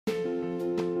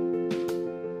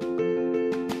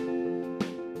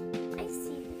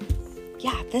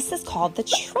This is called the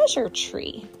treasure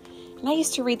tree. And I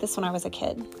used to read this when I was a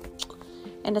kid.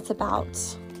 And it's about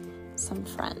some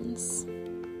friends.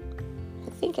 I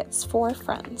think it's 4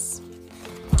 friends.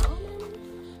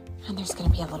 And there's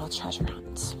going to be a little treasure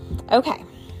hunt. Okay.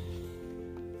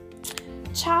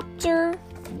 Chapter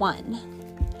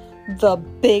 1. The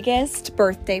biggest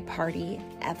birthday party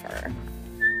ever.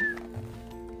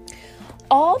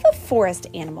 All the forest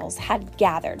animals had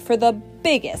gathered for the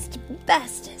biggest,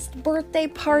 bestest birthday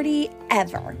party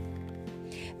ever.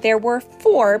 There were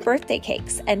 4 birthday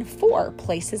cakes and 4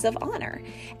 places of honor,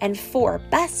 and 4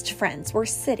 best friends were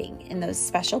sitting in those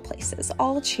special places,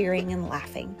 all cheering and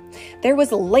laughing. There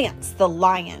was Lance the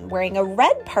lion wearing a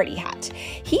red party hat.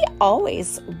 He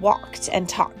always walked and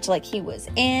talked like he was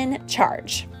in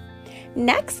charge.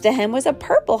 Next to him was a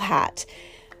purple hat,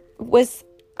 was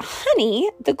Honey,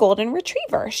 the golden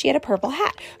retriever. She had a purple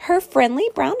hat. Her friendly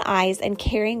brown eyes and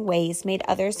caring ways made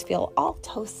others feel all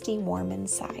toasty warm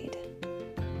inside.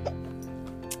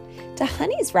 To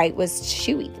Honey's right was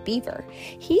Chewy the beaver.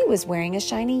 He was wearing a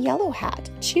shiny yellow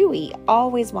hat. Chewy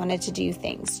always wanted to do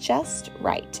things just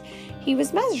right. He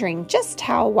was measuring just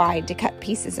how wide to cut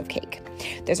pieces of cake.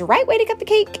 There's a right way to cut the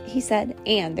cake, he said,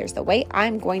 and there's the way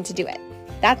I'm going to do it.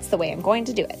 That's the way I'm going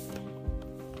to do it.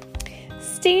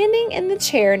 Standing in the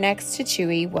chair next to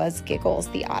Chewy was Giggles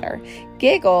the otter.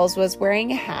 Giggles was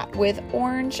wearing a hat with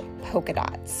orange polka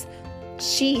dots.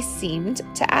 She seemed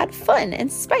to add fun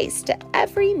and spice to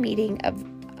every meeting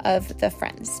of the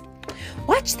friends.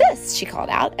 "Watch this," she called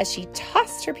out as she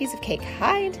tossed her piece of cake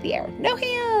high into the air. "No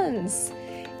hands!"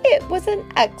 It was an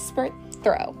expert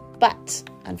throw, but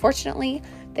unfortunately,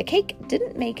 the cake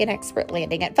didn't make an expert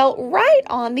landing. It fell right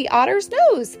on the otter's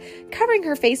nose, covering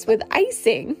her face with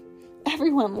icing.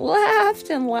 Everyone laughed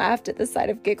and laughed at the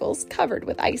sight of Giggles covered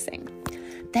with icing.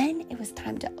 Then it was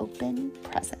time to open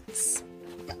presents.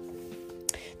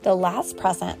 The last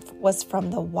present was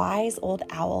from the wise old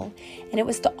owl, and it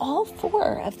was to all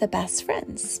 4 of the best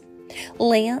friends.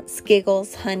 Lance,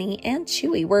 Giggles, Honey, and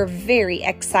Chewy were very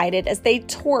excited as they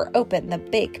tore open the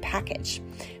big package.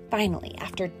 Finally,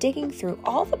 after digging through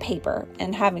all the paper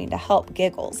and having to help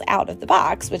Giggles out of the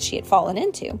box, which she had fallen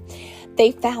into,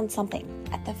 they found something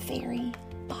at the very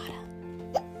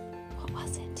bottom. What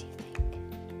was it, do you think?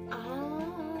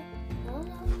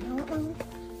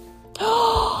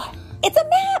 Oh, it's a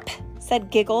map, said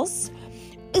Giggles.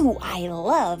 Ooh, I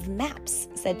love maps,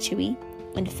 said Chewy.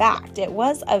 In fact, it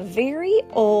was a very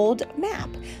old map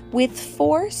with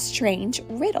 4 strange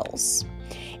riddles.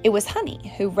 It was Honey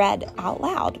who read out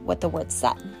loud what the words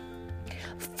said.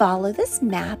 Follow this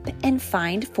map and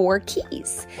find 4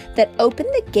 keys that open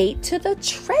the gate to the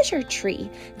treasure tree.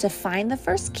 To find the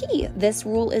first key, this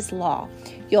rule is law.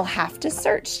 You'll have to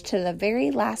search to the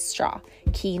very last straw.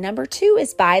 Key number 2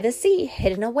 is by the sea,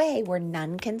 hidden away where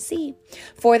none can see.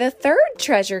 For the 3rd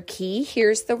treasure key,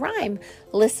 here's the rhyme.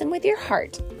 Listen with your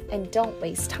heart and don't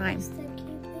waste time.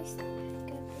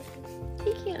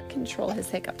 He can't control his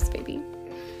hiccups, baby.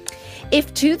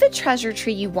 If to the treasure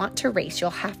tree you want to race,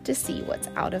 you'll have to see what's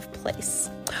out of place.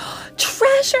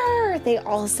 Treasure, they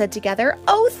all said together.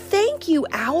 Oh, thank you,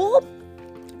 Owl.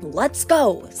 Let's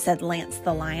go, said Lance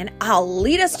the lion. I'll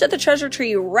lead us to the treasure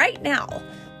tree right now.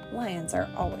 Lions are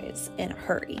always in a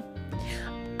hurry.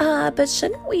 But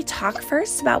shouldn't we talk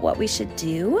first about what we should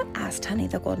do? Asked Honey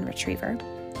the golden retriever.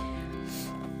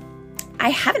 I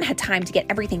haven't had time to get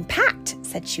everything packed,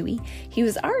 said Chewy. He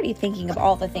was already thinking of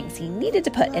all the things he needed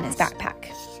to put in his backpack.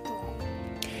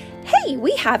 Hey,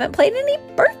 we haven't played any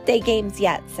birthday games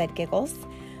yet, said Giggles.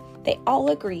 They all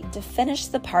agreed to finish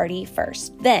the party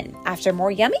first. Then, after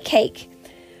more yummy cake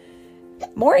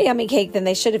than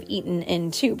they should have eaten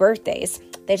in 2 birthdays,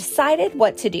 they decided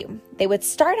what to do. They would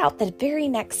start out the very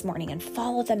next morning and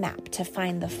follow the map to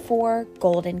find the 4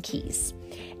 golden keys.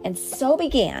 And so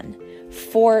began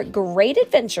 4 great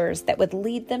adventures that would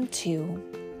lead them to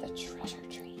the treasure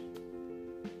tree.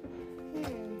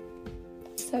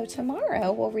 So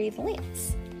tomorrow we'll read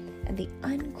Lance and the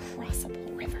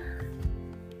Uncrossable River.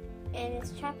 And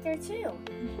it's chapter 2.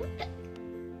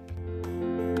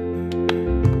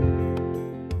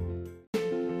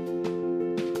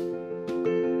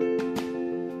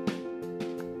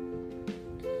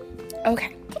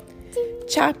 Okay.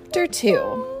 Chapter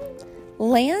 2.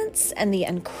 Lance and the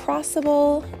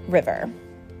Uncrossable River.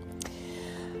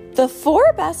 The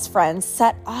 4 best friends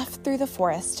set off through the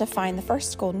forest to find the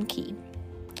first golden key.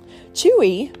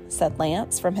 Chewy, said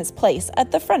Lance from his place at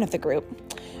the front of the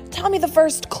group, tell me the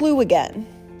first clue again.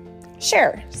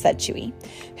 Sure, said Chewy,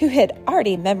 who had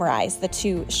already memorized the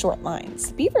 2 short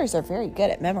lines. Beavers are very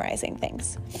good at memorizing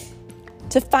things.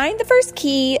 To find the first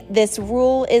key, this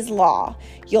rule is law.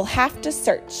 You'll have to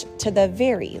search to the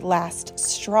very last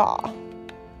straw.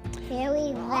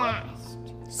 Very last.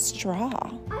 Straw.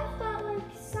 I thought like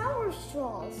sour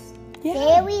straws.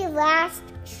 Yeah. Very last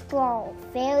straw.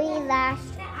 Very last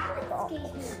straw.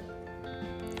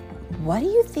 What do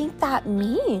you think that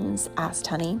means? Asked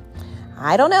Honey.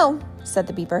 I don't know, said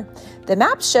the beaver. The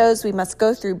map shows we must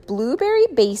go through Blueberry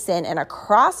Basin and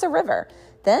across a river.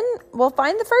 Then we'll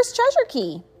find the first treasure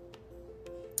key.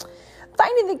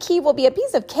 Finding the key will be a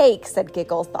piece of cake, said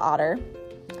Giggles the otter.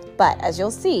 But as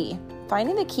you'll see,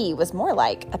 finding the key was more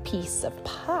like a piece of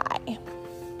pie.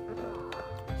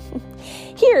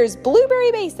 Here's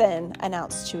Blueberry Basin,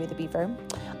 announced Chewy the beaver.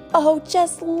 Oh,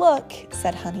 just look,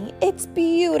 said Honey. It's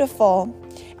beautiful.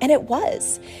 And it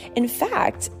was. In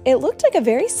fact, it looked like a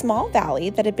very small valley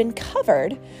that had been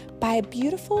covered by a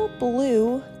beautiful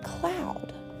blue cloud.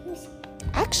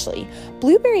 Actually,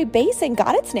 Blueberry Basin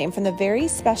got its name from the very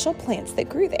special plants that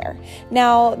grew there.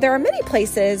 Now, there are many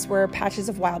places where patches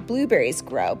of wild blueberries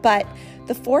grow, but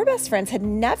the four best friends had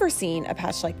never seen a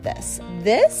patch like this.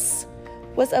 This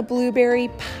was a blueberry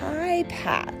pie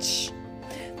patch.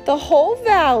 The whole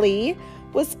valley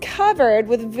was covered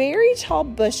with very tall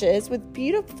bushes with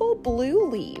beautiful blue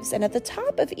leaves, and at the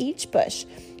top of each bush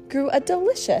grew a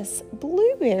delicious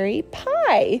blueberry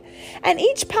pie. And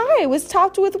each pie was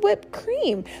topped with whipped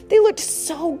cream. They looked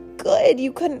so good,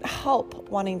 you couldn't help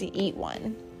wanting to eat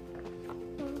one.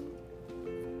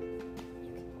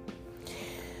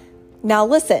 Now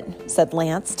listen, said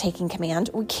Lance, taking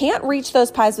command. We can't reach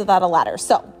those pies without a ladder,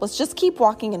 so let's just keep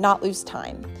walking and not lose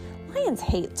time. Lions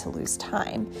hate to lose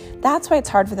time. That's why it's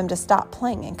hard for them to stop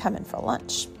playing and come in for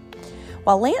lunch.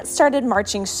 While Lance started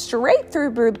marching straight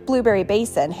through Blueberry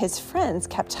Basin, his friends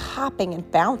kept hopping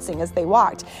and bouncing as they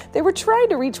walked. They were trying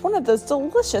to reach one of those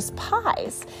delicious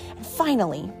pies. And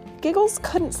finally, Giggles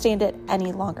couldn't stand it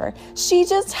any longer. She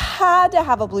just had to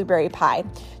have a blueberry pie.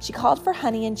 She called for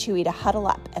Honey and Chewy to huddle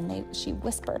up, and she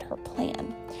whispered her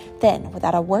plan. Then,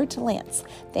 without a word to Lance,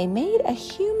 they made a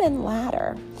human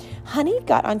ladder. Honey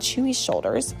got on Chewy's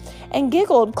shoulders, and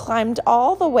Giggled climbed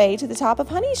all the way to the top of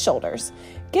Honey's shoulders.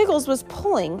 Giggles was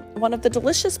pulling one of the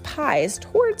delicious pies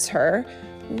towards her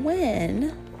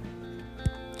when...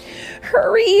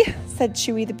 Hurry, said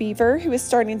Chewy the beaver, who was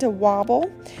starting to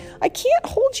wobble. I can't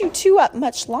hold you two up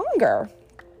much longer.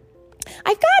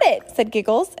 I've got it, said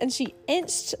Giggles, and she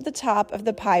inched the top of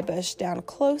the pie bush down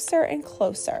closer and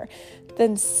closer.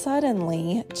 Then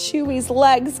suddenly, Chewy's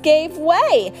legs gave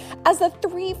way. As the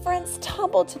three friends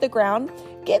tumbled to the ground,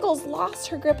 Giggles lost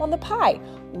her grip on the pie.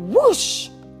 Whoosh!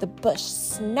 The bush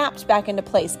snapped back into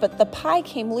place, but the pie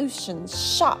came loose and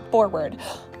shot forward.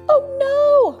 Oh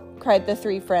no! Cried the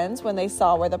three friends when they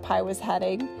saw where the pie was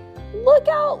heading. Look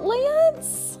out,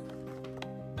 Lance!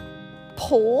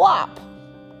 Plop!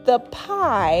 The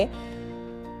pie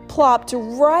plopped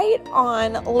right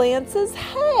on Lance's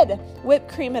head,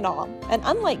 whipped cream and all. And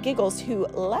unlike Giggles, who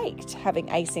liked having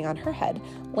icing on her head,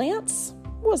 Lance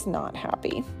was not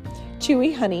happy.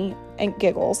 Chewy, Honey, and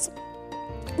Giggles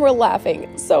were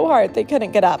laughing so hard they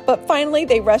couldn't get up, but finally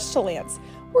they rushed to Lance.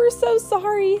 We're so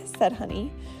sorry, said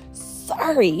Honey.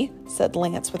 Sorry, said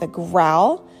Lance with a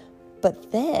growl.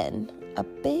 But then a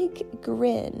big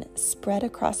grin spread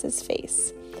across his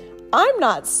face. I'm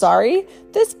not sorry.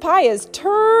 This pie is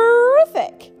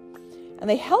terrific. And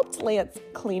they helped Lance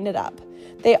clean it up.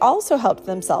 They also helped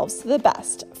themselves to the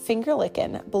best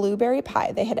finger-licking blueberry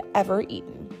pie they had ever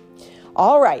eaten.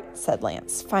 All right, said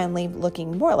Lance, finally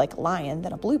looking more like a lion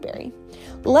than a blueberry.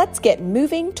 Let's get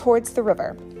moving towards the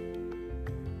river.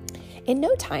 In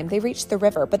no time, they reached the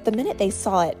river, but the minute they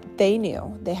saw it, they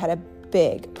knew they had a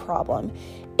big problem.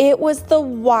 It was the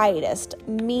widest,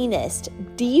 meanest,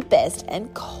 deepest,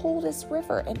 and coldest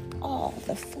river in all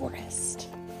the forest.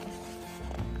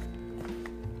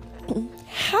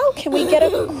 How can we get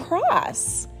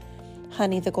across?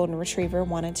 Honey, the golden retriever,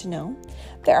 wanted to know.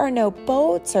 There are no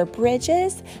boats or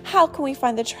bridges. How can we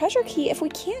find the treasure key if we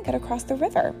can't get across the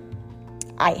river?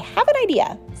 I have an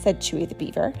idea, said Chewy the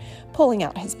beaver, pulling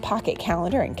out his pocket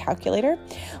calendar and calculator.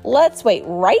 Let's wait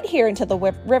right here until the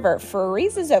river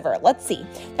freezes over. Let's see.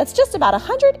 That's just about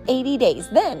 180 days.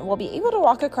 Then we'll be able to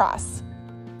walk across.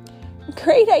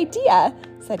 Great idea,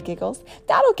 said Giggles.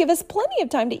 That'll give us plenty of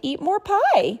time to eat more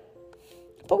pie.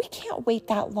 But we can't wait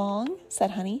that long, said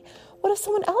Honey. What if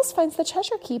someone else finds the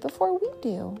treasure key before we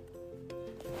do?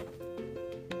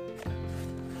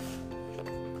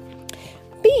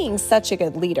 Being such a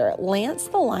good leader, Lance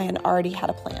the lion already had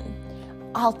a plan.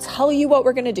 I'll tell you what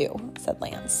we're going to do, said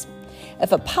Lance.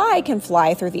 If a pie can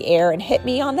fly through the air and hit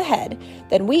me on the head,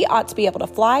 then we ought to be able to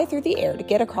fly through the air to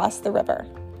get across the river.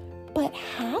 But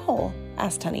how?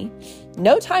 Asked Honey.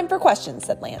 No time for questions,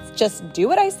 said Lance. Just do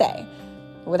what I say.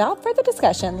 Without further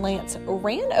discussion, Lance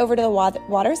ran over to the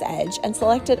water's edge and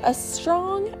selected a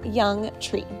strong young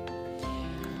tree.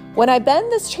 When I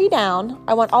bend this tree down,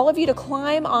 I want all of you to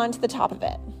climb onto the top of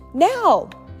it. Now!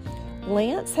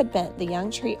 Lance had bent the young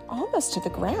tree almost to the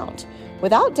ground.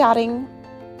 Without doubting,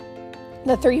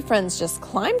 the three friends just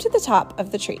climbed to the top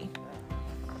of the tree.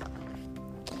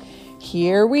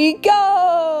 Here we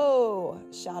go,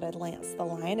 shouted Lance the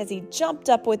lion as he jumped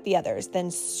up with the others. Then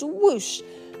swoosh,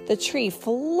 the tree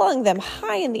flung them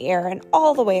high in the air and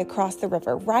all the way across the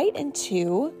river, right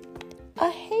into a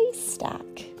haystack.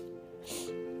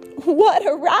 What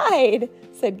a ride,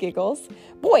 said Giggles.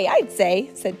 Boy, I'd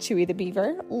say, said Chewy the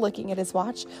beaver, looking at his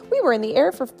watch. We were in the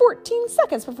air for 14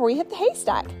 seconds before we hit the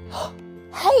haystack.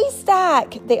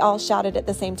 Haystack! They all shouted at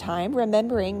the same time,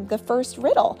 remembering the first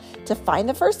riddle. To find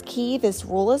the first key, this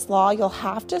rule is law. You'll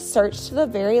have to search to the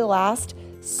very last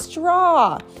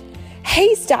straw.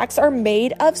 Haystacks are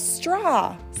made of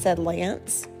straw, said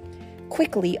Lance.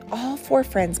 Quickly, all four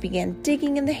friends began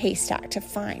digging in the haystack to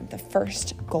find the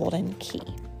first golden key.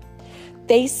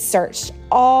 They searched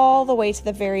all the way to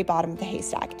the very bottom of the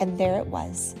haystack, and there it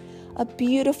was, a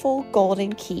beautiful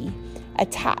golden key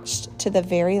attached to the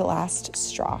very last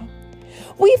straw.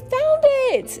 We found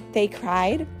it, they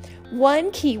cried.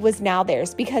 One key was now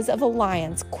theirs because of a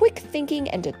lion's quick thinking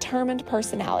and determined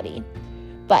personality.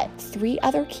 But 3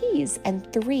 other keys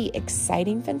and 3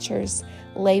 exciting ventures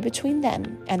lay between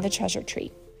them and the treasure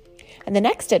tree. And the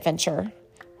next adventure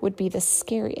would be the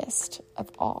scariest of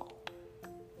all.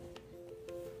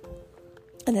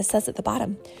 And this says at the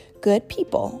bottom, good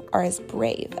people are as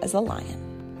brave as a lion.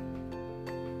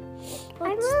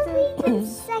 I'm reading the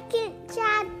second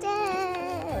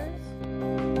chapter.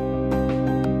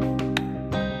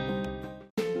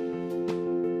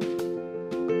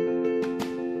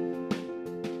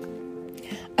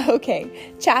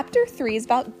 Okay, chapter 3 is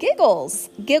about Giggles.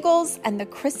 Giggles and the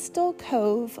Crystal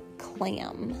Cove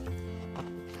clam.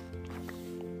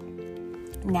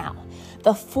 Now,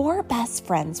 the 4 best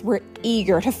friends were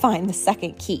eager to find the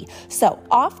second key, so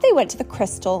off they went to the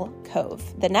Crystal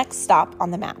Cove, the next stop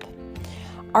on the map.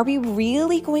 Are we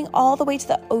really going all the way to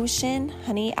the ocean?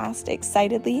 Honey asked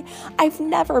excitedly. I've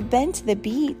never been to the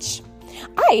beach.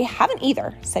 I haven't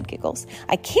either, said Giggles.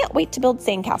 I can't wait to build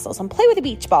sandcastles and play with a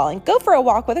beach ball and go for a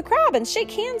walk with a crab and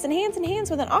shake hands and hands and hands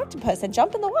with an octopus and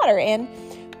jump in the water and...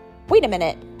 Wait a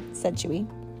minute, said Chewy.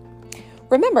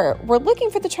 Remember, we're looking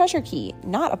for the treasure key,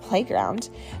 not a playground.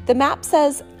 The map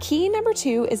says key number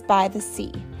 2 is by the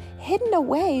sea, hidden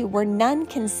away where none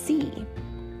can see.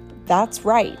 That's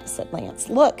right, said Lance.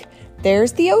 Look,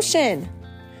 there's the ocean.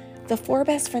 The 4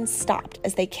 best friends stopped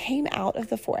as they came out of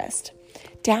the forest.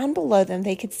 Down below them,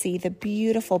 they could see the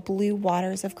beautiful blue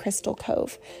waters of Crystal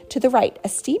Cove. To the right, a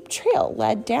steep trail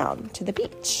led down to the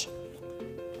beach.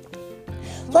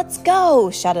 Let's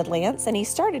go, shouted Lance, and he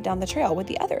started down the trail with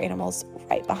the other animals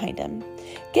right behind him.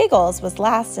 Giggles was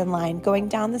last in line, going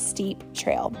down the steep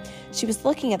trail. She was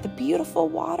looking at the beautiful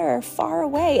water far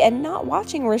away and not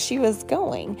watching where she was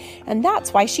going, and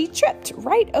that's why she tripped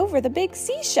right over the big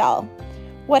seashell.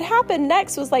 What happened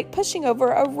next was like pushing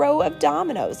over a row of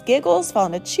dominoes. Giggles fell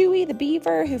into Chewy the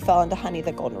beaver, who fell into Honey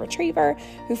the golden retriever,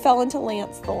 who fell into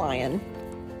Lance the lion.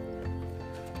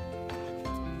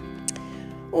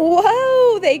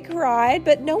 Whoa, they cried,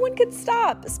 but no one could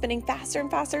stop. Spinning faster and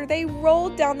faster, they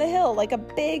rolled down the hill like a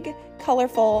big,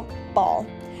 colorful ball.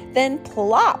 Then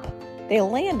plop, they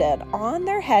landed on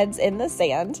their heads in the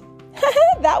sand.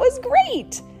 That was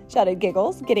great, shouted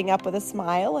Giggles, getting up with a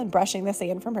smile and brushing the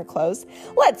sand from her clothes.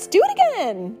 Let's do it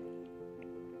again.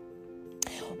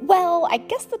 Well, I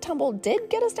guess the tumble did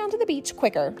get us down to the beach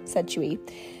quicker, said Chewy.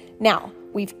 Now,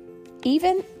 we're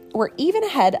even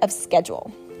ahead of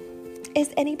schedule.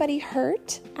 Is anybody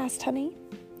hurt? Asked Honey.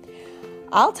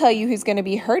 I'll tell you who's going to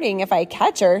be hurting if I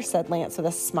catch her, said Lance with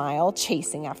a smile,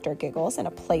 chasing after Giggles in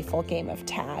a playful game of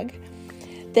tag.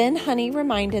 Then Honey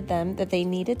reminded them that they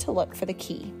needed to look for the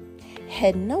key,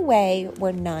 hidden away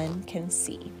where none can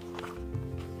see.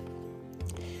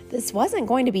 This wasn't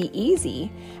going to be easy.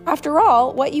 After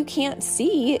all, what you can't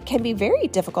see can be very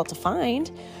difficult to find.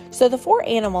 So the 4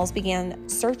 animals began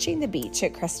searching the beach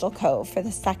at Crystal Cove for the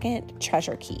second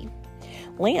treasure key.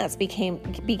 Lance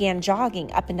began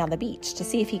jogging up and down the beach to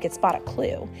see if he could spot a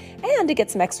clue and to get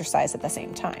some exercise at the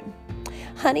same time.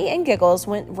 Honey and Giggles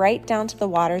went right down to the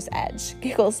water's edge.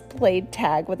 Giggles played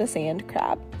tag with a sand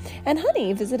crab, and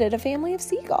Honey visited a family of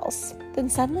seagulls. Then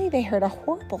suddenly they heard a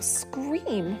horrible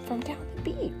scream from down the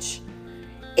beach.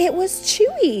 It was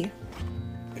Chewy.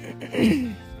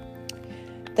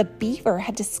 The beaver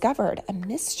had discovered a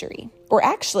mystery, or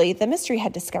actually, the mystery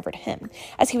had discovered him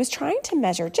as he was trying to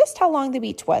measure just how long the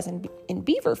beach was in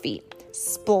beaver feet.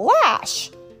 Splash!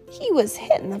 He was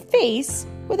hit in the face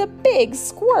with a big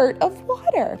squirt of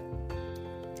water.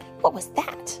 What was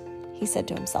that? He said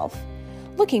to himself,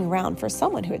 looking around for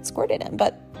someone who had squirted him,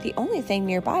 but the only thing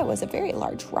nearby was a very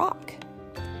large rock.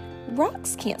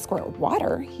 Rocks can't squirt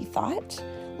water, he thought,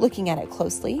 looking at it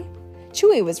closely.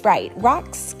 Chewy was right.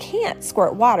 Rocks can't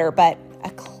squirt water, but a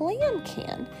clam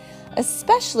can,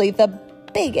 especially the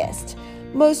biggest,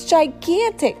 most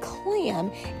gigantic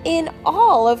clam in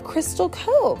all of Crystal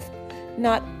Cove.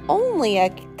 Not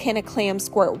only can a clam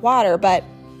squirt water, but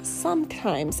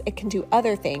sometimes it can do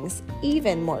other things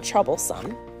even more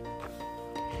troublesome.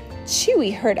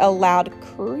 Chewy heard a loud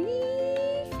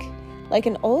creak, like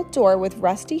an old door with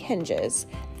rusty hinges.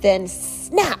 Then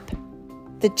snap!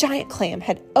 The giant clam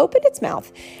had opened its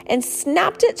mouth and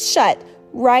snapped it shut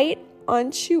right on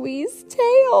Chewy's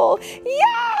tail.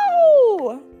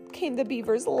 Yow! Came the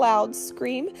beaver's loud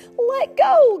scream. Let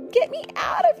go! Get me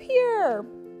out of here!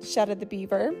 Shouted the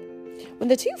beaver. When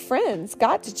the two friends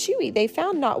got to Chewy, they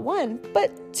found not one,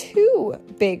 but two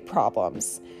big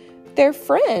problems. Their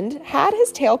friend had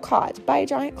his tail caught by a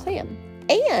giant clam,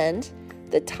 and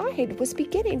the tide was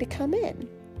beginning to come in.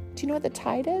 Do you know what the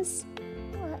tide is?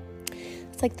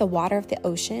 It's like the water of the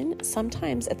ocean.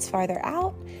 Sometimes it's farther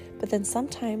out, but then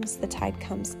sometimes the tide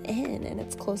comes in and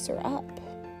it's closer up.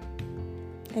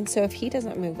 And so if he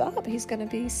doesn't move up, he's going to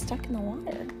be stuck in the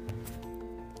water.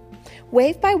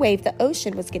 Wave by wave, the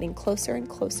ocean was getting closer and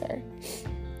closer.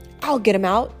 I'll get him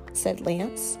out, said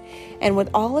Lance. And with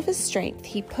all of his strength,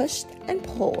 he pushed and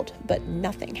pulled, but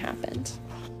nothing happened.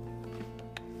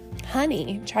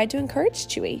 Honey tried to encourage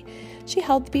Chewy. She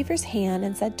held the beaver's hand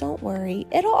and said, "Don't worry,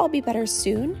 it'll all be better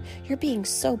soon. You're being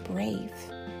so brave."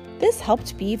 This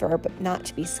helped Beaver but not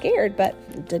to be scared, but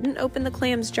didn't open the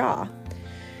clam's jaw.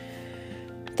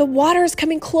 "The water's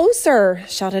coming closer,"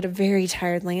 shouted a very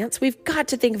tired Lance. "We've got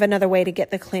to think of another way to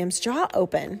get the clam's jaw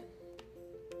open."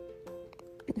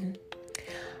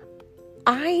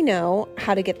 "I know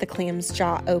how to get the clam's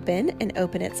jaw open and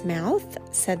open its mouth,"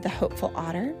 said the hopeful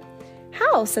otter.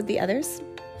 "How?" said the others.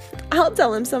 "I'll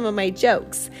tell him some of my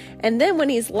jokes, and then when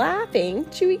he's laughing,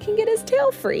 Chewy can get his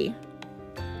tail free."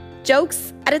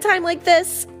 "Jokes at a time like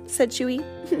this," said Chewy.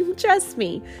 "Trust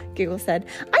me," Giggle said.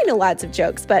 "I know lots of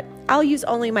jokes, but I'll use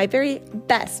only my very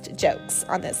best jokes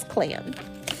on this clam."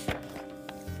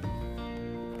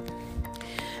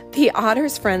 The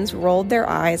otter's friends rolled their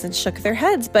eyes and shook their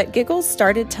heads, but Giggles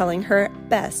started telling her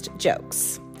best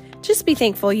jokes. Just be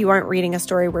thankful you aren't reading a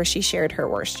story where she shared her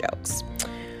worst jokes.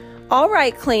 "All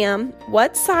right, Clam,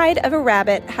 what side of a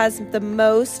rabbit has the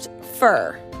most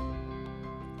fur?"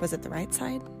 Was it the right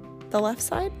side? The left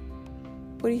side?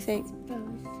 What do you think?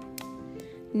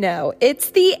 "No,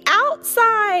 it's the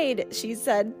outside," she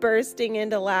said, bursting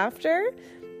into laughter.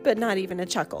 But not even a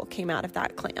chuckle came out of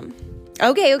that clam.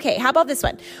 Okay, how about this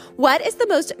one? "What is the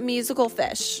most musical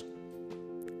fish?"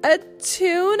 "A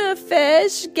tuna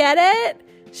fish, get it?"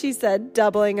 she said,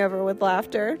 doubling over with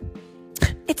laughter.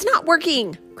 "It's not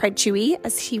working," cried Chewy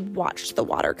as he watched the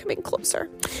water coming closer.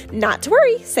 "Not to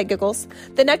worry," said Giggles.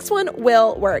 "The next one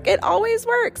will work. It always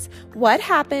works. What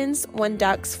happens when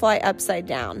ducks fly upside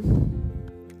down?"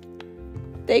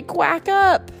 "They quack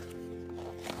up."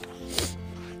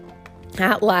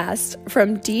 At last,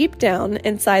 from deep down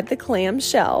inside the clam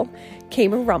shell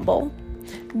came a rumble.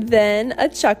 Then a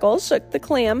chuckle shook the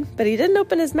clam, but he didn't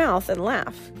open his mouth and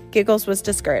laugh. Giggles was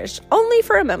discouraged, only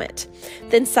for a moment.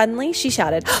 Then suddenly she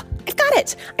shouted, "I've got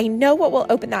it! I know what will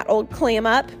open that old clam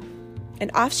up."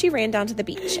 And off she ran down to the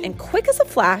beach, and quick as a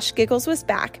flash, Giggles was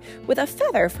back with a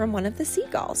feather from one of the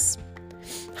seagulls.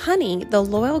 Honey, the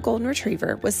loyal golden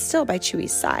retriever, was still by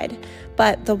Chewy's side,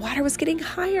 but the water was getting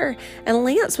higher, and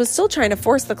Lance was still trying to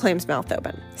force the clam's mouth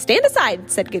open. "Stand aside,"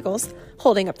 said Giggles,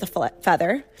 holding up the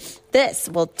feather. "This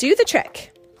will do the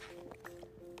trick."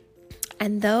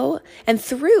 And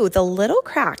through the little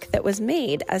crack that was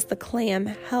made as the clam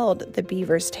held the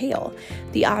beaver's tail,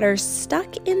 the otter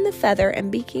stuck in the feather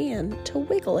and began to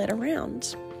wiggle it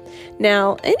around.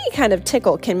 Now, any kind of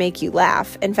tickle can make you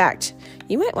laugh. In fact,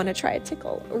 you might want to try a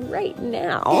tickle right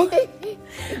now.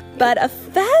 But a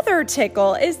feather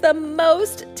tickle is the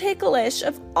most ticklish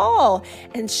of all.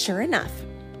 And sure enough,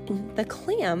 the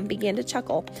clam began to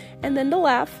chuckle and then to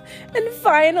laugh. And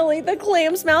finally, the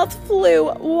clam's mouth flew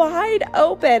wide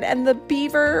open and the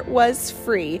beaver was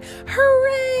free.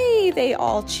 "Hooray!" they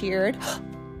all cheered.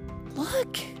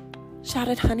 "Look,"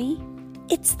 shouted Honey,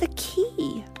 "it's the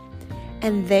key."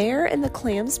 And there in the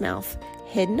clam's mouth,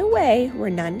 hidden away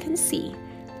where none can see,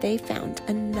 they found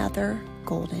another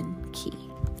golden key.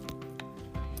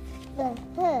 The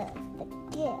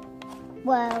gift.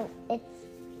 Well, it's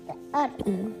the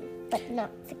other, but not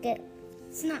the gift.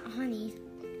 It's not Honey.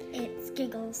 It's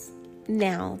Giggles.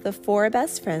 Now, the four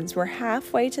best friends were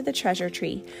halfway to the treasure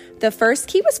tree. The first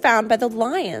key was found by the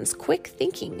lion's quick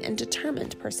thinking and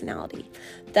determined personality.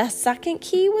 The second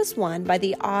key was won by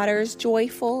the otter's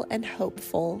joyful and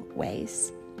hopeful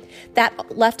ways.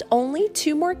 That left only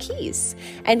 2 more keys,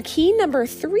 and key number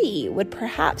 3 would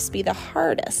perhaps be the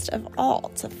hardest of all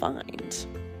to find.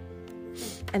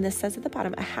 And this says at the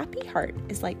bottom, a happy heart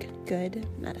is like good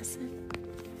medicine.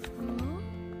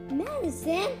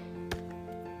 Medicine?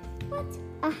 What?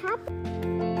 A happy...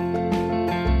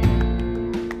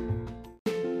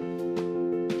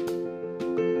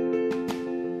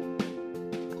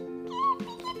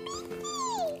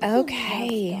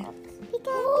 Okay.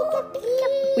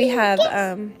 We have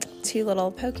 2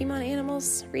 little Pokemon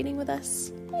animals reading with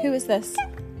us. Who is this?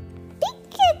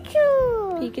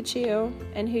 Pikachu! Pikachu.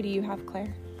 And who do you have,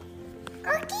 Claire?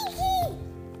 Kiki!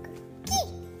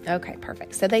 Okay,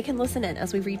 perfect. So they can listen in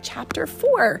as we read chapter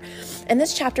 4. And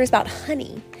this chapter is about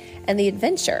Honey and the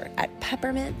adventure at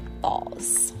Peppermint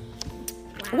Falls.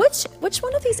 Wow. Which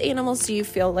one of these animals do you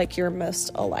feel like you're most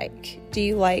alike? Do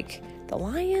you like the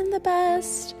lion the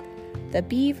best, the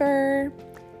beaver,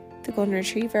 the golden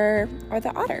retriever, or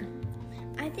the otter?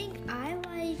 I think I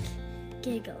like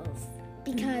Giggles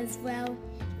because, well,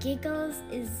 Giggles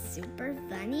is super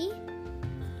funny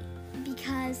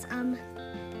because,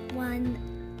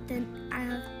 then I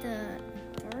have the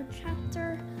 3rd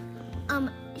chapter,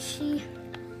 she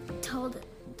told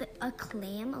a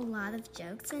clam a lot of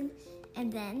jokes and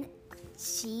then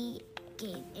she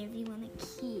gave everyone a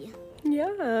key.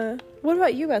 Yeah. What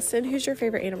about you, Weston? Who's your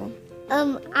favorite animal?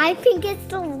 I think it's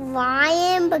the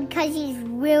lion because he's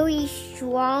really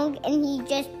strong and he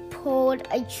just pulled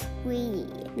a tree.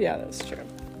 Yeah, that's true.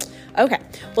 Okay.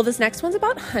 Well, this next one's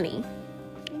about Honey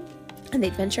and the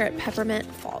adventure at Peppermint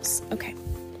Falls. Okay.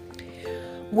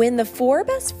 When the 4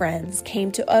 best friends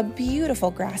came to a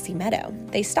beautiful grassy meadow,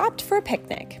 they stopped for a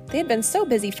picnic. They had been so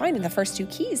busy finding the first 2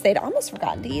 keys, they'd almost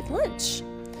forgotten to eat lunch.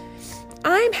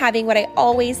 I'm having what I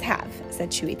always have,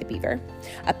 said Chewy the beaver.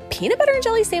 A peanut butter and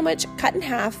jelly sandwich cut in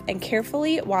half and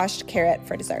carefully washed carrot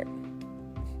for dessert.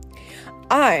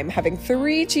 I'm having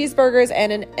 3 cheeseburgers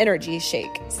and an energy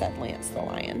shake, said Lance the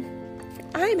lion.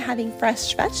 I'm having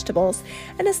fresh vegetables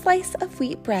and a slice of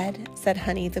wheat bread, said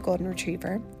Honey the golden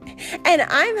retriever. And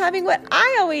I'm having what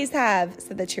I always have,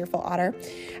 said the cheerful otter.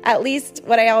 At least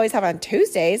what I always have on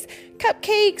Tuesdays,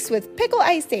 cupcakes with pickle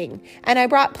icing. And I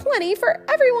brought plenty for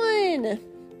everyone.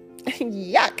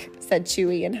 Yuck, said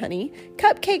Chewy and Honey.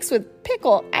 Cupcakes with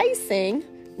pickle icing?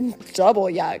 Double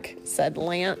yuck, said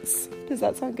Lance. Does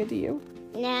that sound good to you?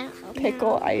 No.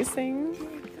 Pickle icing?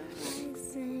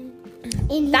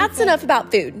 And That's enough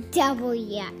about food. double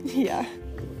yuck. Yeah.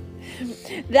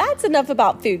 That's enough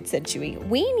about food, said Chewy.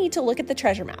 We need to look at the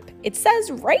treasure map. It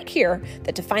says right here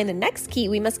that to find the next key,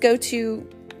 we must go to,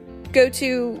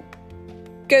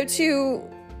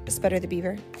 sputtered the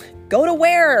beaver. Go to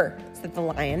where? Said the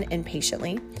lion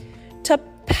impatiently. To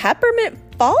Peppermint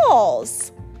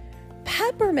Falls.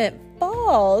 Peppermint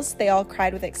Falls, they all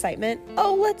cried with excitement.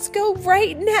 Oh, let's go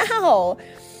right now.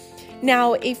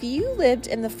 Now, if you lived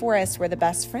in the forest where the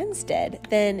best friends did,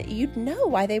 then you'd know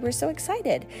why they were so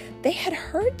excited. They had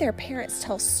heard their parents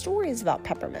tell stories about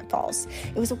Peppermint Falls.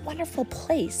 It was a wonderful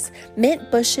place. Mint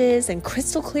bushes and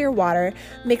crystal clear water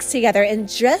mixed together in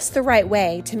just the right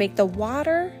way to make the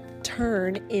water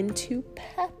turn into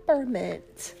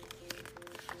peppermint.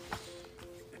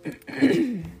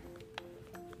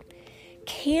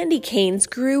 Candy canes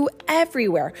grew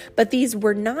everywhere, but these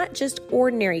were not just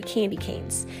ordinary candy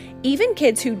canes. Even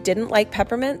kids who didn't like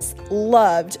peppermints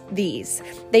loved these.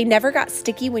 They never got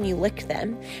sticky when you licked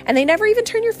them, and they never even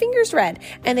turn your fingers red,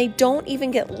 and they don't even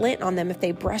get lint on them if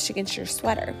they brush against your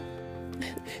sweater.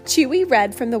 Chewy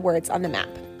read from the words on the map.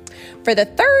 For the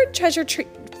 3rd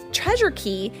treasure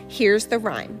key, here's the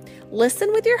rhyme.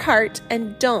 Listen with your heart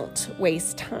and don't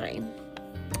waste time.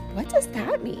 What does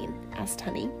that mean? Asked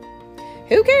Honey.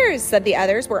 Who cares, said the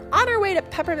others. We're on our way to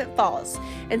Peppermint Falls.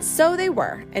 And so they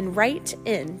were, and right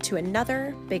into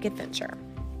another big adventure.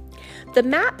 The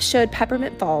map showed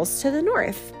Peppermint Falls to the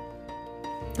north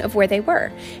of where they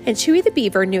were, and Chewy the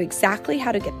beaver knew exactly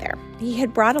how to get there. He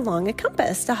had brought along a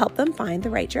compass to help them find the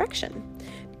right direction.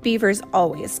 Beavers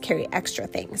always carry extra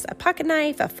things, a pocket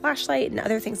knife, a flashlight, and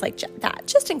other things like that,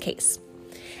 just in case.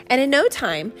 And in no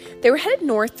time, they were headed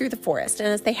north through the forest, and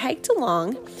as they hiked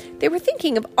along, they were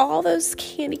thinking of all those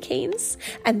candy canes,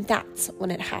 and that's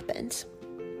when it happened.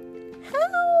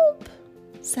 Help!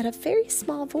 said a very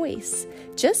small voice,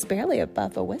 just barely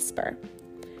above a whisper.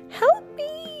 "Help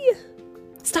me!"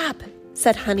 "Stop,"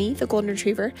 said Honey, the golden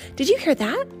retriever. "Did you hear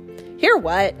that?" "Hear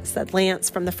what?" said Lance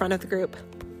from the front of the group.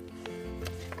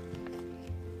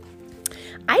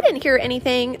 "I didn't hear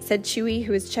anything," said Chewy,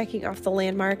 who was checking off the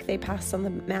landmark they passed on the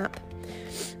map.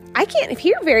 "I can't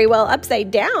hear very well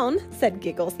upside down," said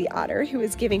Giggles the otter, who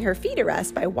was giving her feet a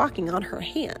rest by walking on her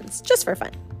hands, just for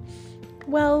fun.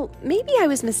 "Well, maybe I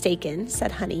was mistaken,"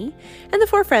 said Honey, and the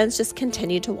four friends just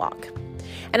continued to walk.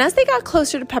 And as they got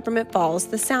closer to Peppermint Falls,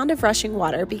 the sound of rushing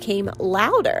water became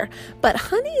louder, but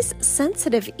Honey's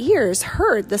sensitive ears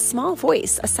heard the small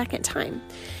voice a second time.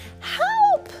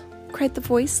 "Help!" cried the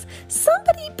voice.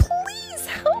 "Somebody please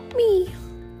help me!"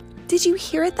 "Did you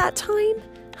hear it that time?"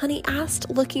 Honey asked,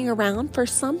 looking around for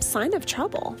some sign of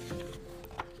trouble.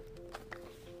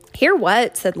 "Hear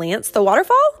what?" said Lance. "The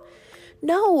waterfall?"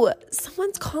 "No,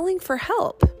 someone's calling for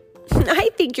help." "I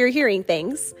think you're hearing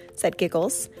things," said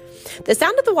Giggles. "The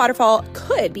sound of the waterfall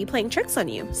could be playing tricks on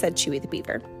you," said Chewy the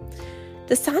beaver.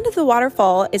 "The sound of the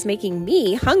waterfall is making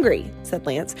me hungry," said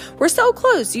Lance. "We're so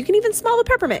close, you can even smell the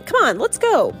peppermint. Come on, let's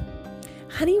go."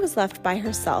 Honey was left by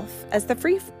herself as the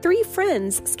three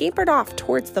friends scampered off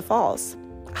towards the falls.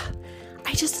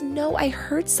 "I just know I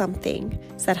heard something,"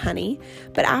 said Honey,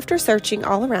 but after searching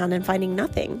all around and finding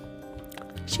nothing,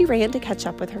 she ran to catch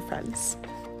up with her friends.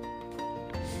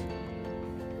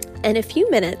 In a few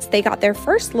minutes, they got their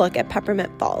first look at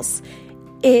Peppermint Falls.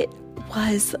 It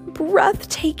was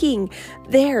breathtaking.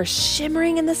 There,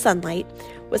 shimmering in the sunlight,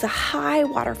 was a high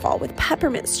waterfall with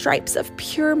peppermint stripes of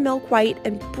pure milk white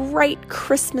and bright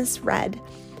Christmas red.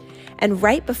 And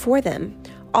right before them,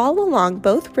 all along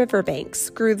both riverbanks,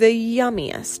 grew the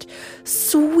yummiest,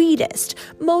 sweetest,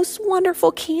 most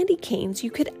wonderful candy canes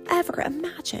you could ever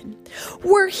imagine.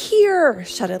 "We're here!"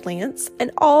 shouted Lance,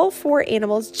 and all four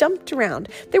animals jumped around.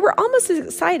 They were almost as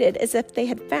excited as if they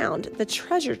had found the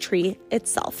treasure tree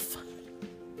itself.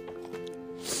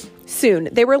 Soon,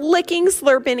 they were licking,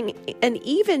 slurping, and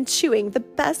even chewing the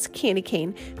best candy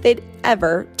cane they'd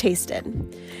ever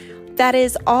tasted. That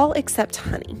is all except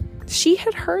Honey. She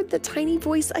had heard the tiny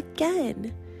voice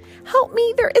again. "Help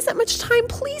me, there isn't much time,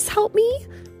 please help me."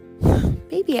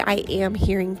 "Maybe I am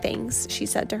hearing things," she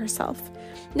said to herself.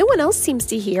 "No one else seems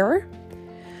to hear."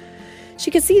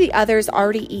 She could see the others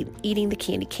already eating the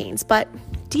candy canes, but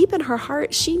deep in her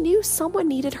heart, she knew someone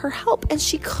needed her help and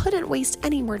she couldn't waste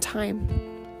any more time.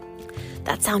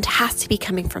 "That sound has to be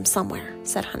coming from somewhere,"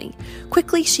 said Honey.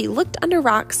 Quickly, she looked under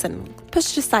rocks and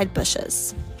pushed aside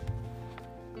bushes.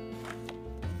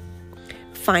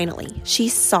 Finally, she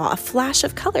saw a flash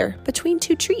of color between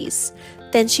two trees.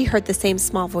 Then she heard the same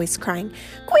small voice crying,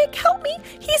 "Quick, help me!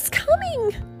 He's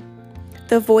coming!"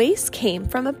 The voice came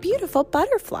from a beautiful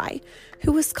butterfly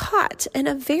who was caught in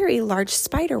a very large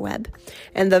spider web.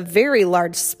 And the very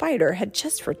large spider had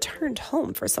just returned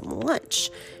home for some lunch,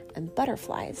 and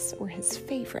butterflies were his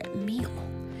favorite meal.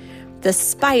 The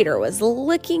spider was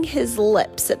licking his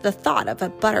lips at the thought of a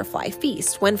butterfly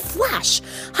feast when, flash,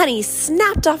 Honey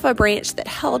snapped off a branch that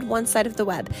held one side of the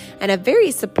web, and a very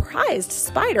surprised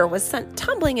spider was sent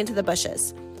tumbling into the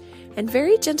bushes. And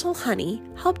very gentle Honey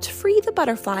helped free the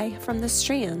butterfly from the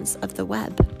strands of the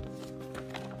web.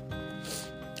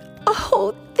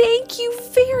 "Oh, thank you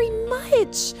very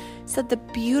much," said the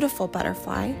beautiful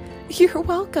butterfly. "You're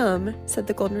welcome," said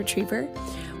the golden retriever.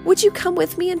 "Would you come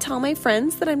with me and tell my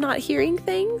friends that I'm not hearing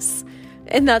things?"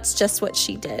 And that's just what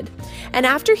she did. And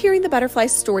after hearing the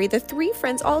butterfly's story, the three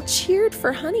friends all cheered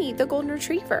for Honey, the golden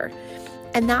retriever.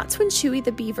 And that's when Chewy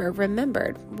the beaver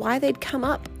remembered why they'd come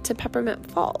up to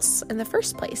Peppermint Falls in the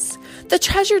first place. "The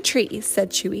treasure tree," said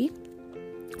Chewy.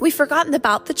 "We've forgotten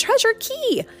about the treasure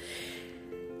key,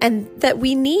 and that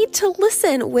we need to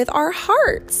listen with our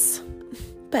hearts."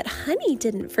 "But Honey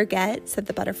didn't forget," said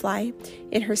the butterfly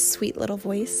in her sweet little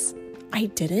voice. "I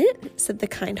didn't," said the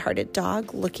kind-hearted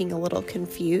dog, looking a little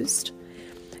confused.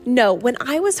 "No, when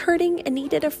I was hurting and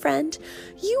needed a friend,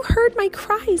 you heard my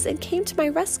cries and came to my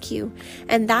rescue,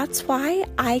 and that's why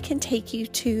I can take you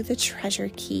to the treasure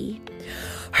key."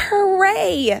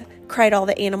 "Hooray!" cried all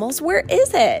the animals. "Where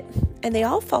is it?" And they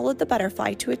all followed the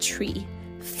butterfly to a tree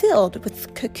filled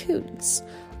with cocoons,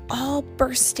 all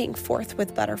bursting forth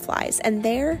with butterflies, and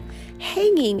there,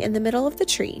 hanging in the middle of the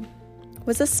tree,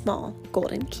 was a small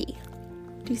golden key.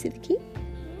 Do you see the key?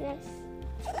 Yes.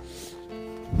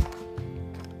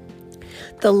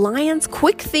 The lion's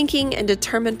quick thinking and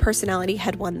determined personality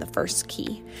had won the first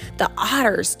key. The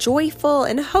otter's joyful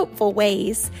and hopeful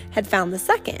ways had found the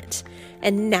second.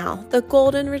 And now the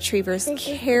golden retriever's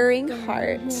caring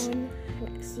heart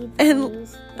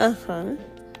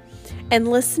and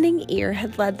listening ear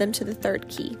had led them to the third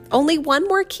key. Only one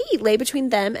more key lay between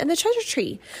them and the treasure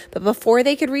tree, but before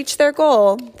they could reach their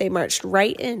goal, they marched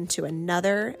right into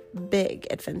another big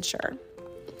adventure.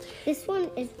 This one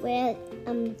is where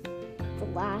the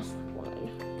last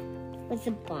one was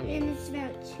a bunny. And it's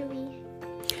about Chewie.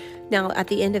 Now, at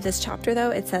the end of this chapter, though,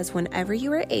 it says, whenever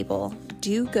you are able,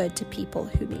 do good to people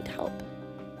who need help.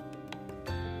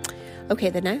 Okay,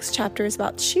 the next chapter is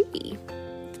about Chewie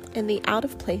and the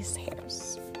out-of-place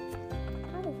hairs.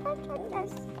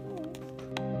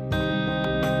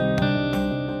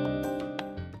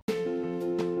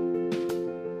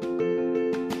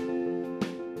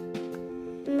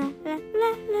 La, la,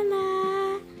 la, la,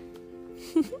 la.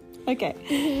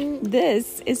 Okay,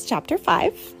 this is chapter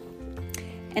 5,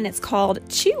 and it's called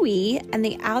Chewie and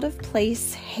the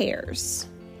Out-of-Place Hairs.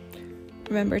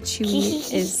 Remember,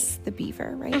 Chewie is the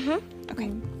beaver, right?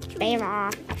 Okay. Beaver.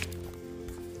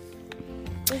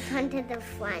 We come to the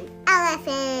front.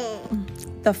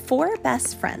 Elephant. The 4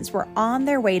 best friends were on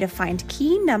their way to find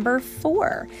key number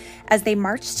 4. As they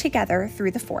marched together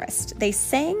through the forest, they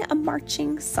sang a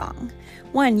marching song.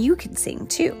 One you could sing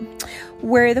too.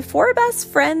 We're the 4 best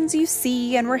friends you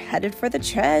see, and we're headed for the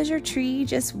treasure tree.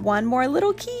 Just one more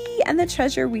little key, and the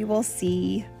treasure we will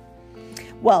see.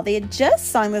 Well, they had just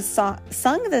sung this song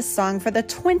for the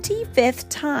 25th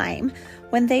time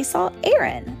when they saw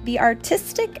Aaron, the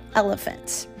artistic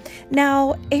elephant.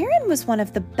 Now, Aaron was one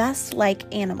of the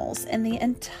best-liked animals in the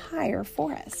entire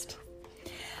forest.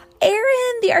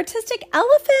 Aaron, the artistic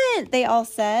elephant, they all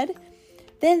said.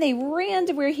 Then they ran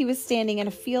to where he was standing in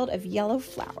a field of yellow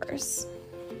flowers.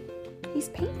 He's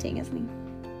painting, isn't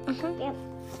he? Yep.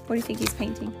 What do you think he's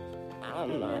painting? I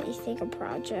don't know. You think a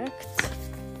project?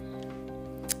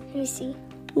 Let me see.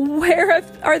 Where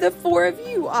are the 4 of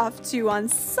you off to on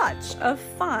such a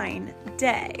fine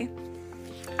day?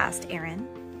 Asked Aaron.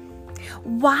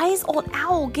 Wise Old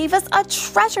Owl gave us a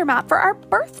treasure map for our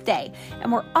birthday,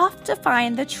 and we're off to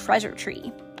find the treasure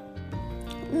tree.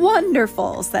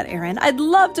 Wonderful, said Aaron. I'd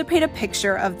love to paint a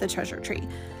picture of the treasure tree.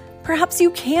 Perhaps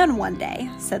you can one day,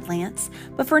 said Lance.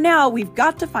 But for now, we've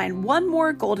got to find one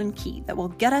more golden key that will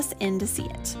get us in to see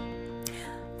it.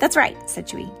 That's right, said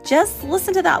Chewie. Just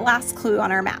listen to that last clue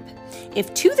on our map.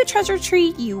 If to the treasure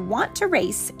tree you want to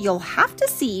race, you'll have to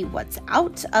see what's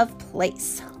out of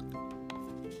place.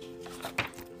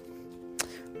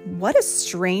 What a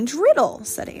strange riddle,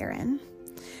 said Aaron.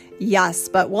 Yes,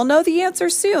 but we'll know the answer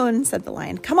soon, said the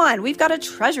lion. Come on, we've got a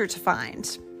treasure to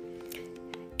find.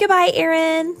 Goodbye,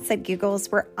 Aaron, said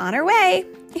Giggles. We're on our way.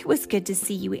 It was good to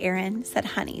see you, Aaron, said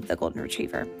Honey, the golden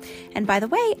retriever. And by the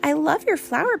way, I love your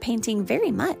flower painting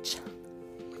very much.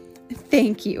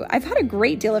 Thank you. I've had a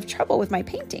great deal of trouble with my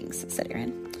paintings, said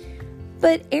Aaron.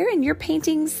 But Aaron, your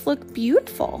paintings look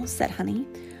beautiful, said Honey.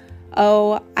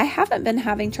 Oh, I haven't been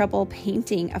having trouble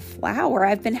painting a flower.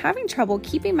 I've been having trouble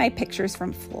keeping my pictures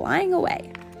from flying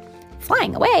away.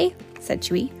 Flying away, said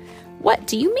Chewie. What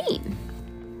do you mean?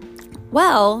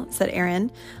 Well, said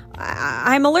Aaron,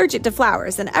 I'm allergic to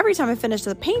flowers, and every time I finish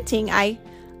the painting,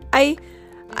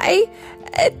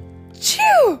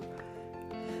 chew,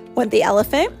 went the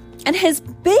elephant, and his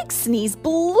big sneeze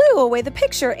blew away the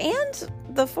picture and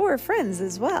the 4 friends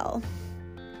as well.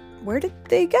 Where did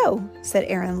they go? Said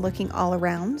Aaron, looking all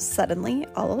around, suddenly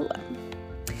all alone.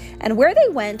 And where they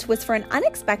went was for an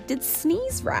unexpected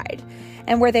sneeze ride,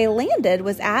 and where they landed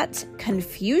was at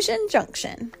Confusion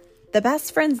Junction. The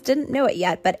best friends didn't know it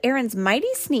yet, but Aaron's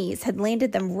mighty sneeze had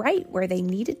landed them right where they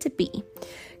needed to be.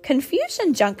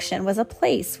 Confusion Junction was a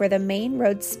place where the main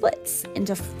road splits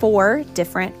into 4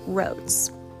 different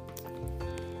roads.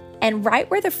 And right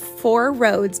where the 4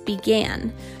 roads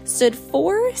began stood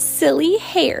 4 silly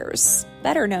hares,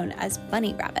 better known as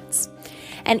bunny rabbits.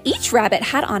 And each rabbit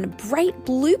had on bright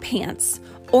blue pants,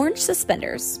 orange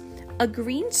suspenders, a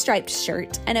green striped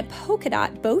shirt, and a polka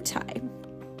dot bow tie.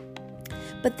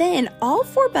 But then all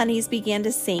 4 bunnies began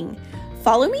to sing,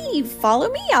 follow me,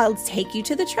 I'll take you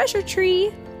to the treasure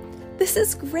tree." "This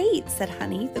is great," said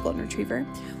Honey, the golden retriever.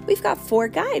 "We've got 4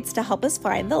 guides to help us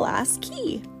find the last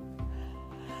key.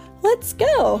 Let's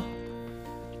go."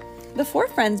 The 4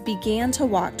 friends began to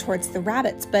walk towards the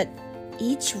rabbits, but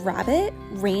each rabbit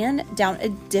ran down a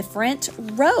different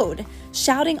road,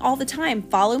 shouting all the time,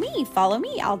 follow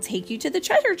me, I'll take you to the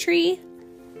treasure tree."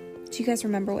 Do you guys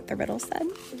remember what the riddle said?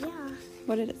 Yeah.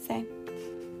 What did it say?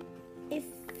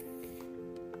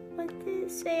 What did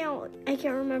it say? I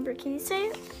can't remember. Can you say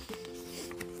it?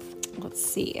 Let's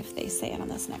see if they say it on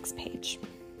this next page.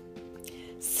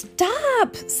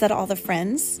 "Stop," said all the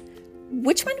friends.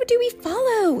 "Which one do we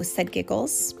follow?" said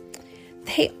Giggles.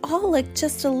 They all look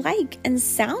just alike and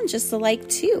sound just alike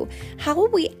too. How will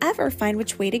we ever find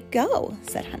which way to go?"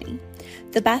 said Honey.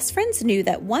 The best friends knew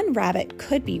that one rabbit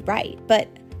could be right, but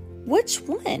which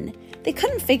one? They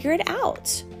couldn't figure it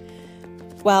out.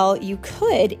 "Well, you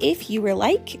could if you were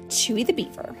like Chewy the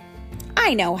Beaver."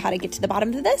 "I know how to get to the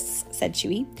bottom of this," said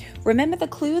Chewy. "Remember the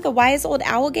clue the wise old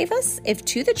owl gave us? If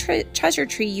to the treasure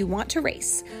tree you want to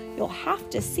race, you'll have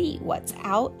to see what's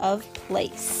out of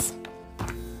place."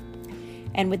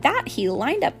 And with that, he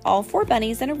lined up all 4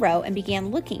 bunnies in a row and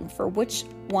began looking for which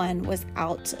one was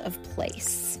out of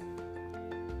place.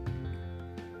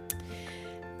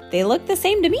 "They look the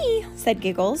same to me," said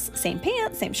Giggles. "Same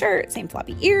pants, same shirt, same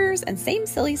floppy ears, and same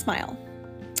silly smile."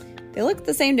 "They look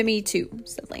the same to me too,"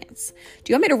 said Lance.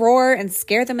 "Do you want me to roar and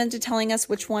scare them into telling us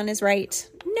which one is right?"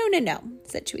 No,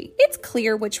 said Chewy. "It's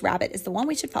clear which rabbit is the one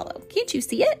we should follow. Can't you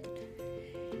see it?"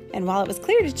 And while it was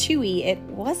clear to Chewy, it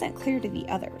wasn't clear to the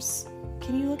others.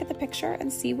 Can you look at the picture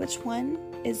and see which one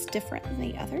is different than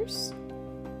the others?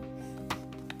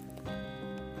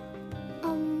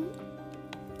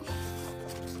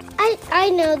 I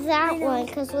know that one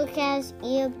because look at his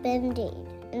ear bending,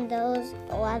 and those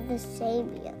are the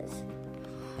same ears.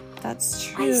 That's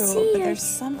true, but there's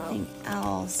something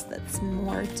else that's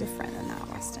more different than that,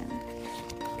 Weston.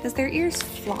 Because their ears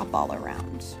flop all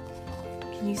around.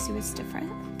 Can you see what's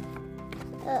different?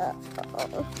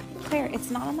 Claire,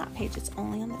 it's not on that page. It's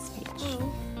only on this page.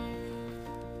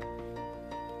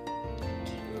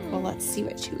 Well, let's see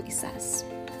what Chewy says.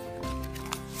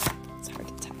 It's hard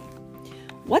to tell.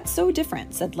 "What's so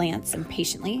different?" said Lance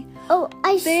impatiently. Oh,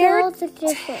 I "Their saw the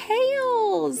difference."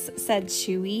 tails, said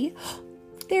Chewy.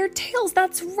 "Their tails,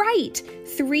 that's right.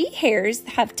 3 hairs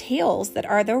have tails that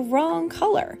are the wrong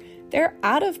color. They're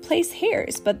out of place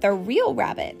hairs, but the real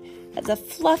rabbit has a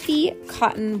fluffy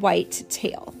cotton white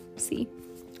tail. See?"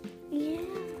 Yeah.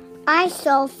 I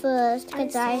saw first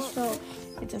because I saw.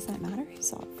 It doesn't matter who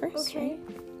saw it first, right?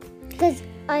 Because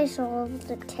I saw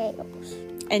the tails.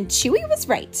 And Chewy was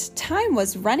right. Time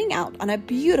was running out on a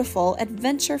beautiful,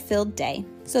 adventure-filled day.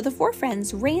 So the 4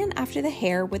 friends ran after the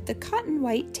hare with the cotton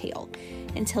white tail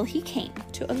until he came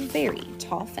to a very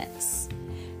tall fence.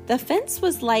 The fence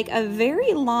was like a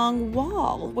very long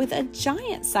wall with a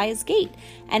giant-sized gate,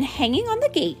 and hanging on the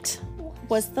gate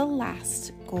was the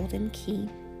last golden key.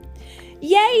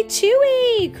 "Yay,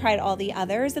 Chewy!" cried all the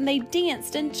others, and they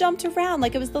danced and jumped around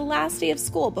like it was the last day of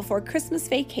school before Christmas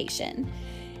vacation.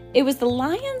 It was the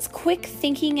lion's quick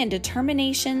thinking and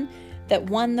determination that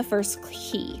won the first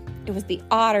key. It was the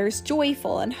otter's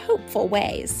joyful and hopeful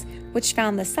ways which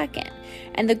found the second,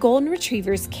 and the golden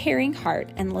retriever's caring heart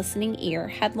and listening ear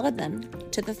had led them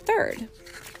to the third.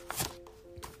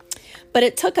 But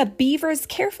it took a beaver's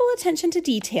careful attention to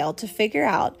detail to figure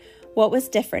out what was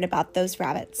different about those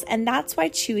rabbits, and that's why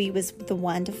Chewy was the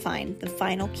one to find the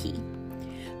final key.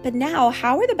 But now,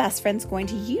 how are the best friends going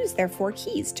to use their 4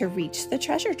 keys to reach the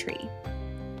treasure tree?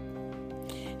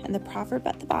 And the proverb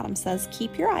at the bottom says,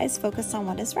 "Keep your eyes focused on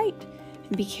what is right,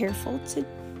 and be careful to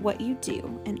what you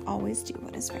do, and always do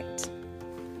what is right."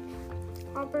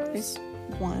 Proverbs. There's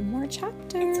one more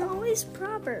chapter. It's always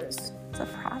Proverbs. It's a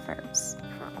Proverbs.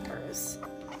 Proverbs.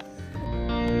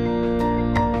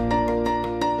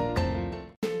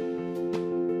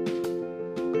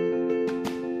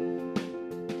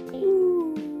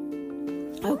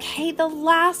 Okay, the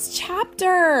last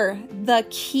chapter, the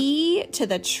key to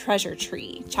the treasure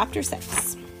tree, chapter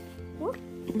 6.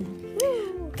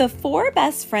 The 4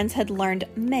 best friends had learned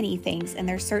many things in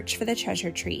their search for the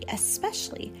treasure tree,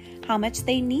 especially how much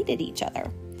they needed each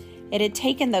other. It had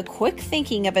taken the quick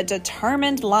thinking of a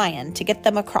determined lion to get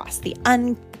them across the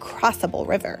uncrossable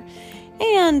river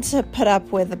and to put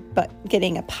up with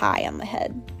getting a pie on the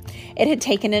head. It had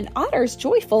taken an otter's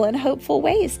joyful and hopeful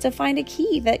ways to find a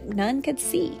key that none could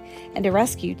see and to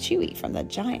rescue Chewy from the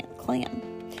giant clam.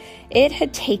 It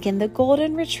had taken the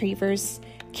golden retriever's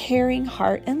caring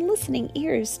heart and listening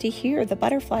ears to hear the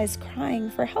butterflies crying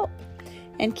for help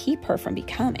and keep her from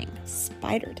becoming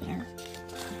spider dinner.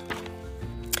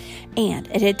 And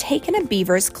it had taken a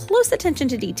beaver's close attention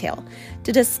to detail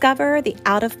to discover the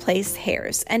out-of-place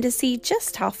hairs and to see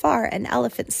just how far an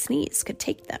elephant's sneeze could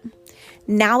take them.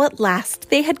 Now at last,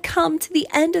 they had come to the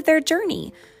end of their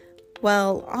journey.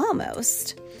 Well,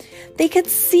 almost. They could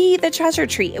see the treasure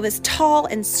tree. It was tall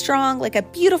and strong like a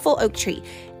beautiful oak tree,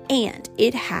 and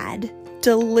it had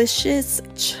delicious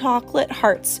chocolate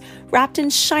hearts wrapped in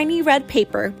shiny red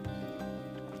paper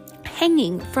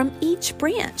hanging from each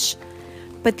branch.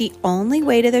 But the only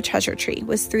way to the treasure tree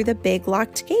was through the big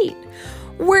locked gate.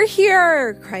 "We're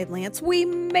here!" cried Lance. "We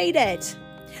made it!"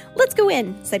 "Let's go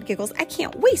in," said Giggles. "I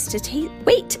can't wait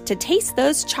to taste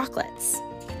those chocolates."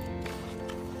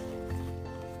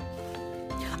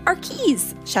 "Our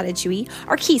keys," shouted Chewy.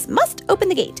 "Our keys must open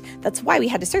the gate. That's why we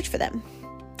had to search for them."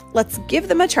 "Let's give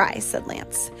them a try," said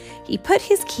Lance. He put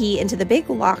his key into the big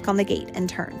lock on the gate and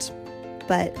turned.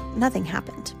 But nothing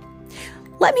happened.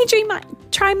 "Let me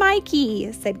try my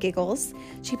key," said Giggles.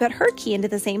 She put her key into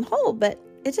the same hole, but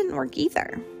it didn't work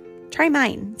either. "Try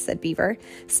mine," said Beaver.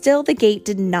 Still, the gate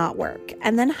did not work.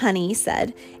 And then Honey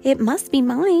said, "It must be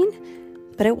mine."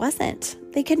 But it wasn't.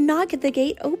 They could not get the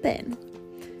gate open.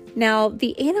 Now,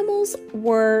 the animals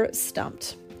were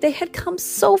stumped. They had come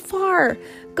so far,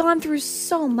 gone through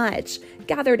so much,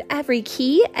 gathered every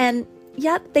key, and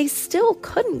yet they still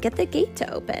couldn't get the gate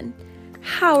to open.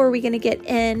 "How are we going to get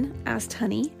in?" asked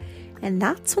Honey. And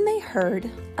that's when they heard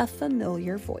a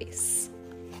familiar voice.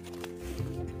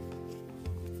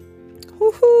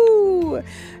 "Woohoo!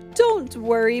 Don't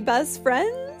worry, best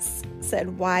friends,"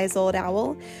 said Wise Old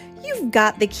Owl. "You've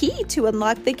got the key to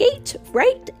unlock the gate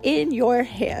right in your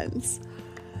hands."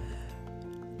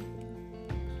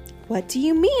 "What do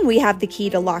you mean we have the key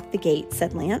to lock the gate?"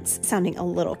 said Lance, sounding a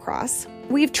little cross.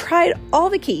 "We've tried all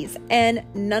the keys and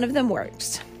none of them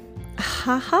worked."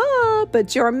 "Ha ha,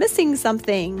 but you're missing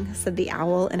something," said the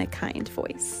owl in a kind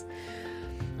voice.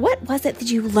 "What was it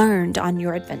that you learned on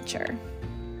your adventure?"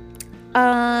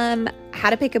 How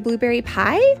to pick a blueberry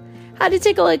pie? How to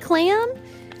tickle a clam?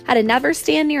 How to never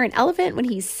stand near an elephant when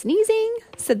he's sneezing?"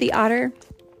 said the otter.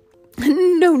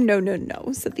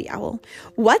 No, said the owl.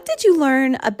 "What did you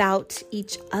learn about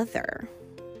each other?"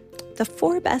 The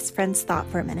four best friends thought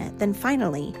for a minute. Then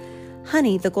finally,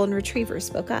 Honey, the golden retriever,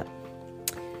 spoke up.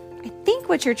 "I think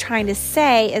what you're trying to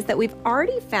say is that we've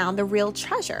already found the real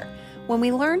treasure when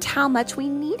we learned how much we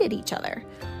needed each other.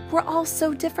 We're all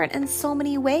so different in so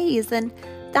many ways, and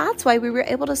that's why we were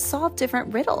able to solve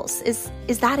different riddles. Is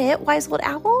that it, Wise Old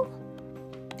Owl?"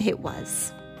 It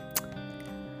was.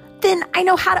 "Then I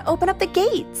know how to open up the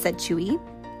gate," said Chewy.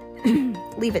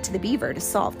 "Leave it to the beaver to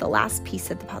solve the last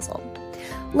piece of the puzzle.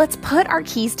 Let's put our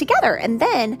keys together." And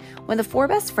then, when the four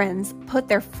best friends put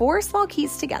their four small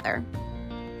keys together,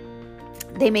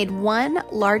 they made one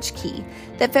large key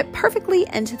that fit perfectly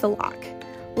into the lock.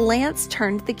 Lance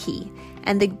turned the key,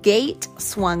 and the gate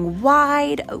swung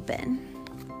wide open.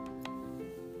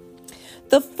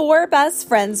 The four best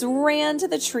friends ran to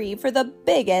the tree for the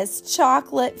biggest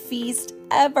chocolate feast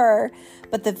ever.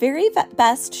 But the very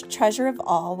best treasure of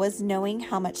all was knowing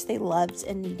how much they loved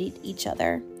and needed each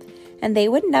other. And they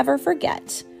would never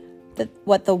forget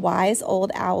what the wise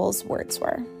old owl's words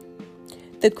were.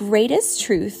 "The greatest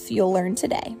truth you'll learn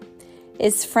today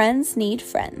is friends need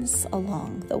friends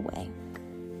along the way."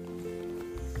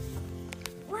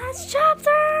 Last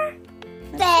chapter.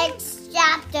 6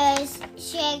 chapters.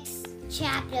 6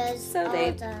 chapters. So all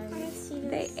they done.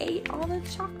 They ate all the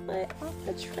chocolate off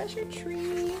the treasure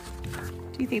tree.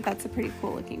 Do you think that's a pretty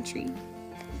cool looking tree?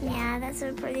 Yeah, that's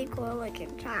a pretty cool looking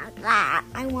chocolate.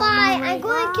 I want Bye, more I'm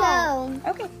going to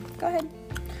go. Okay, go ahead.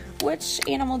 Which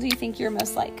animal do you think you're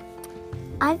most like?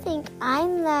 I think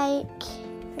I'm like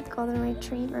the golden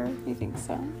retriever. You think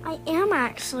so? I am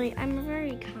actually. I'm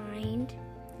very kind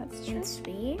That's true. and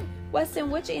sweet. Weston,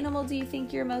 which animal do you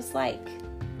think you're most like?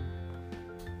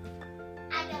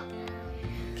 I don't know.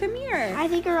 Come here. I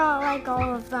think you're all like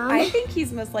all of them. I think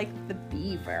he's most like the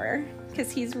beaver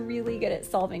because he's really good at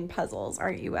solving puzzles,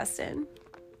 aren't you, Weston?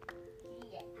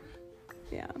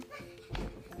 Yeah.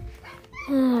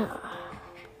 Yeah.